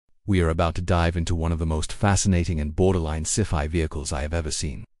we are about to dive into one of the most fascinating and borderline sci-fi vehicles I have ever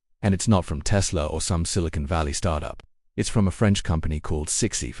seen. And it's not from Tesla or some Silicon Valley startup. It's from a French company called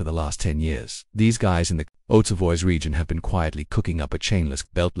Cixi for the last 10 years. These guys in the Haute-Savoie region have been quietly cooking up a chainless,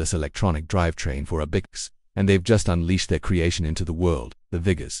 beltless electronic drivetrain for ebikes, and they've just unleashed their creation into the world, the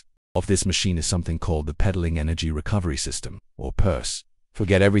Vigoz. Of this machine is something called the Pedaling Energy Recovery System, or PERS.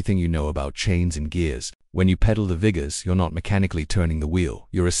 Forget everything you know about chains and gears. When you pedal the Vigoz, you're not mechanically turning the wheel,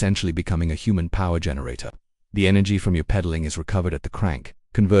 you're essentially becoming a human power generator. The energy from your pedaling is recovered at the crank,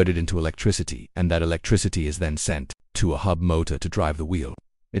 converted into electricity, and that electricity is then sent to a hub motor to drive the wheel.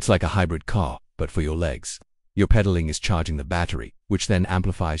 It's like a hybrid car, but for your legs. Your pedaling is charging the battery, which then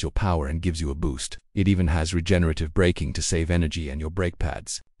amplifies your power and gives you a boost. It even has regenerative braking to save energy and your brake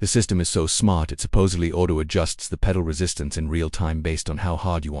pads. The system is so smart it supposedly auto-adjusts the pedal resistance in real time based on how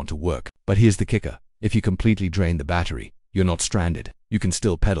hard you want to work. But here's the kicker. If you completely drain the battery, you're not stranded. You can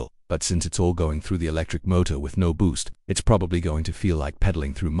still pedal, but since it's all going through the electric motor with no boost, it's probably going to feel like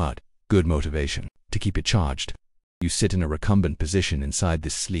pedaling through mud. Good motivation to keep it charged. You sit in a recumbent position inside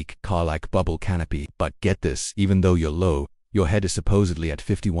this sleek, car-like bubble canopy, but get this, even though you're low, your head is supposedly at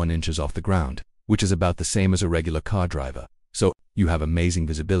 51 inches off the ground, which is about the same as a regular car driver. So, you have amazing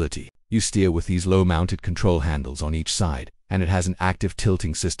visibility. You steer with these low-mounted control handles on each side, and it has an active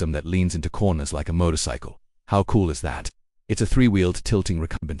tilting system that leans into corners like a motorcycle. How cool is that? It's a three-wheeled tilting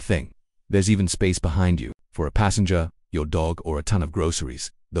recumbent thing. There's even space behind you, for a passenger, your dog, or a ton of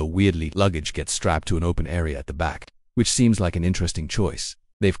groceries, though weirdly, luggage gets strapped to an open area at the back, which seems like an interesting choice.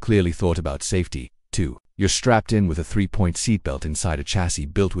 They've clearly thought about safety, too. You're strapped in with a 3-point seatbelt inside a chassis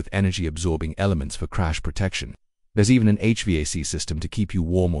built with energy-absorbing elements for crash protection. There's even an HVAC system to keep you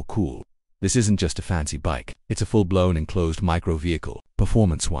warm or cool. This isn't just a fancy bike, it's a full-blown enclosed micro-vehicle.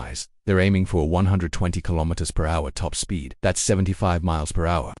 Performance-wise, they're aiming for a 120 km/h top speed. That's 75 miles per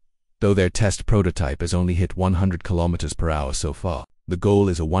hour. Though their test prototype has only hit 100 km/h so far, the goal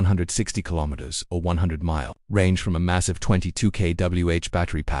is a 160 km or 100-mile range from a massive 22 kWh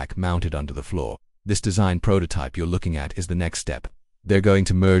battery pack mounted under the floor. This design prototype you're looking at is the next step. They're going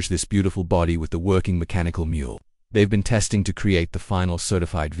to merge this beautiful body with the working mechanical mule. They've been testing to create the final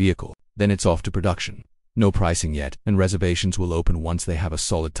certified vehicle, then it's off to production. No pricing yet, and reservations will open once they have a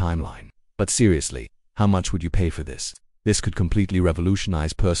solid timeline. But seriously, how much would you pay for this? This could completely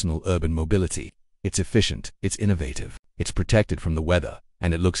revolutionize personal urban mobility. It's efficient, it's innovative, it's protected from the weather,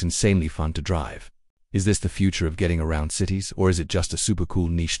 and it looks insanely fun to drive. Is this the future of getting around cities, or is it just a super cool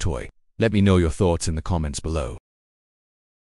niche toy? Let me know your thoughts in the comments below.